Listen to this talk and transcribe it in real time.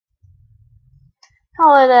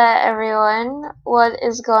Hello there, everyone. What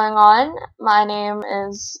is going on? My name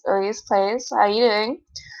is Elise Plays. How are you doing?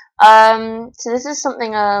 So this is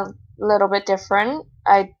something a little bit different.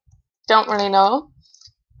 I don't really know,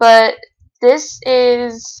 but this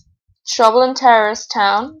is Trouble in Terrorist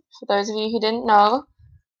Town. For those of you who didn't know,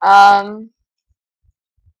 I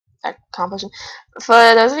can't push it. For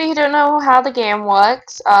those of you who don't know how the game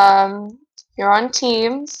works, you're on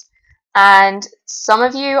teams, and some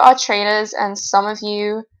of you are traitors, and some of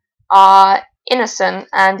you are innocent,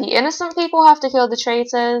 and the innocent people have to kill the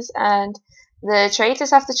traitors, and the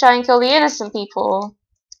traitors have to try and kill the innocent people.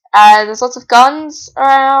 There's lots of guns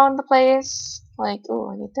around the place. Like,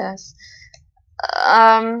 oh, I need this.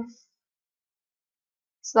 Um,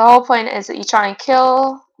 so the whole point is that you try and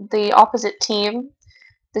kill the opposite team.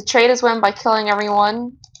 The traitors win by killing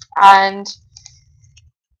everyone, and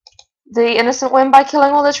the innocent win by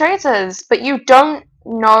killing all the traitors. But you don't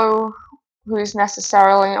know who's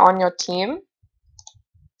necessarily on your team,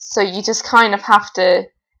 so you just kind of have to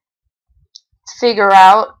figure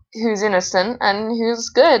out who's innocent and who's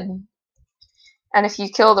good. And if you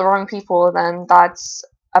kill the wrong people, then that's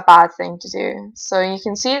a bad thing to do. So you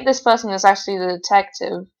can see that this person is actually the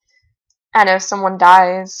detective, and if someone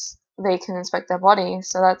dies, they can inspect their body,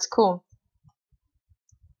 so that's cool.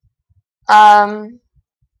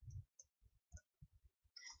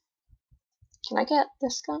 Can I get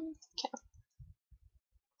this gun? Okay.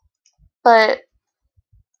 But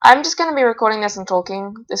I'm just gonna be recording this and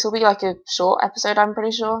talking. This will be like a short episode, I'm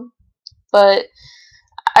pretty sure. But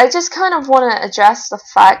I just kind of want to address the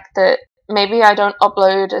fact that maybe I don't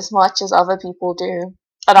upload as much as other people do.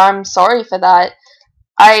 And I'm sorry for that.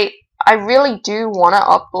 I I really do want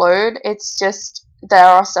to upload. It's just there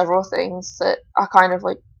are several things that are kind of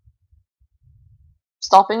like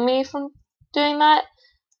stopping me from doing that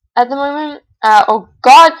at the moment. Oh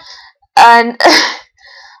god. And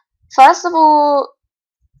first of all,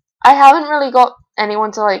 I haven't really got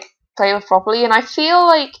anyone to like play with properly, and I feel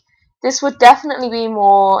like this would definitely be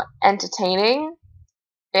more entertaining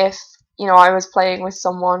if, you know, I was playing with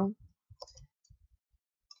someone.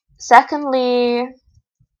 Secondly,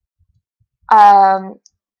 um,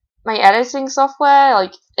 my editing software,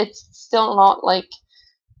 like, it's still not like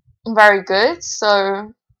very good,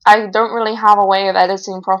 so I don't really have a way of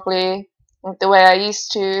editing properly like the way I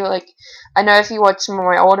used to. Like, I know if you watch some of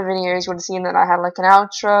my older videos, you would have seen that I had like an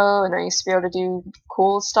outro, and I used to be able to do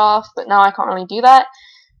cool stuff, but now I can't really do that.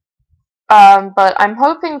 But I'm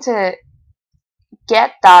hoping to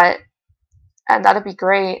get that, and that'd be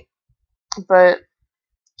great. But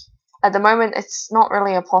at the moment, it's not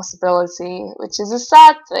really a possibility, which is a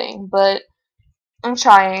sad thing. But I'm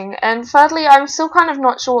trying. And thirdly, I'm still kind of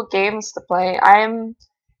not sure what games to play. I'm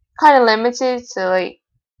kind of limited to like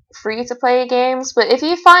free to play games. But if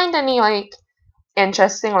you find any like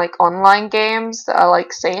interesting like online games that are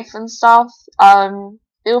like safe and stuff,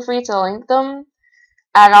 feel free to link them,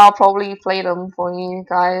 and I'll probably play them for you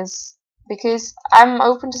guys because I'm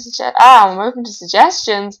open to I'm open to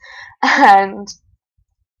suggestions. And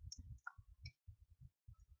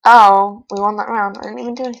oh, we won that round. I didn't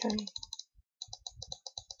even do anything.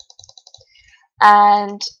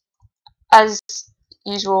 And as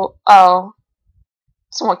usual, oh,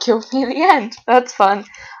 someone killed me at the end. That's fun.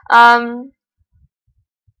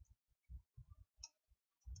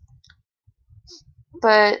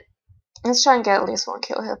 But let's try and get at least one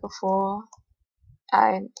kill here before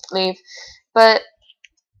I leave. But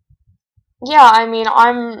yeah, I mean,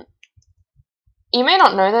 you may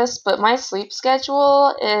not know this, but my sleep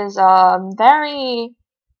schedule is very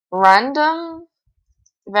random,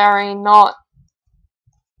 very not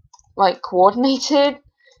like coordinated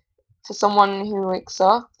for someone who wakes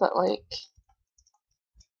up at like,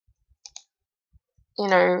 you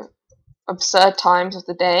know, absurd times of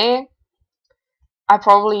the day. I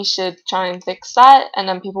probably should try and fix that, and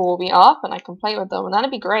then people will be up and I can play with them, and that'd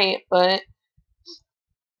be great. But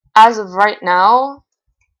as of right now,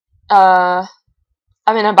 I'm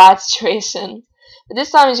in a bad situation. But this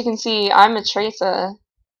time, as you can see, I'm a traitor,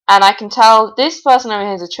 and I can tell this person over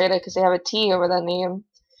here is a traitor because they have a T over their name.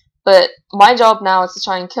 But my job now is to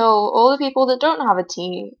try and kill all the people that don't have a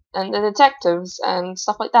T, and the detectives and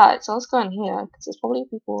stuff like that. So let's go in here, because there's probably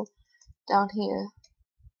people down here.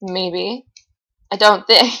 Maybe. I don't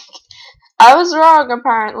think. I was wrong,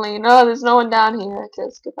 apparently. No, there's no one down here,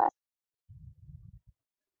 because goodbye.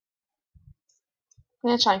 I'm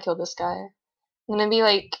gonna try and kill this guy. I'm gonna be,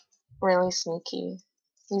 like, really sneaky.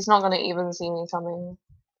 He's not gonna even see me coming.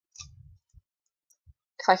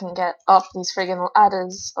 If I can get up these friggin'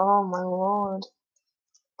 ladders. Oh my lord.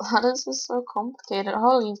 Ladders are so complicated.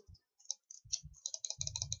 Holy.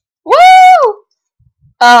 Woo!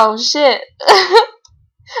 Oh shit.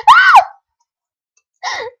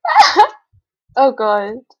 Oh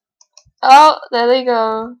god. Oh, there they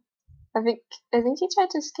go. I think he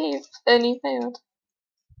tried to escape and he failed.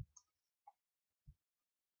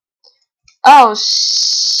 Oh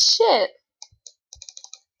shit.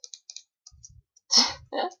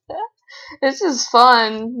 This is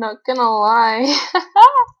fun, not gonna lie.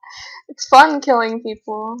 It's fun killing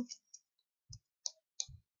people.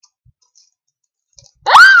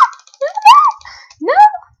 Ah! No!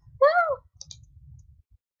 No!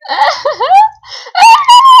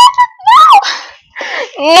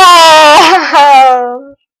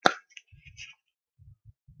 No!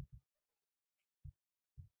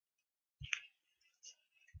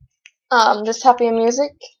 This happy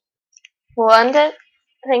music will end it.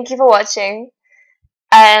 Thank you for watching.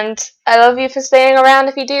 And I love you for staying around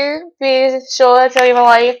if you do. Be sure to leave a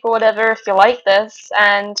like or whatever if you like this.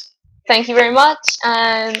 And thank you very much.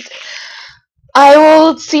 And I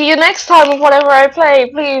will see you next time with whatever I play.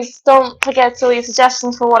 Please don't forget to leave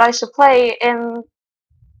suggestions for what I should play in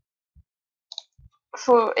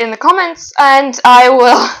the comments. And I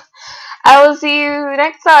will see you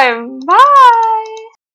next time. Bye!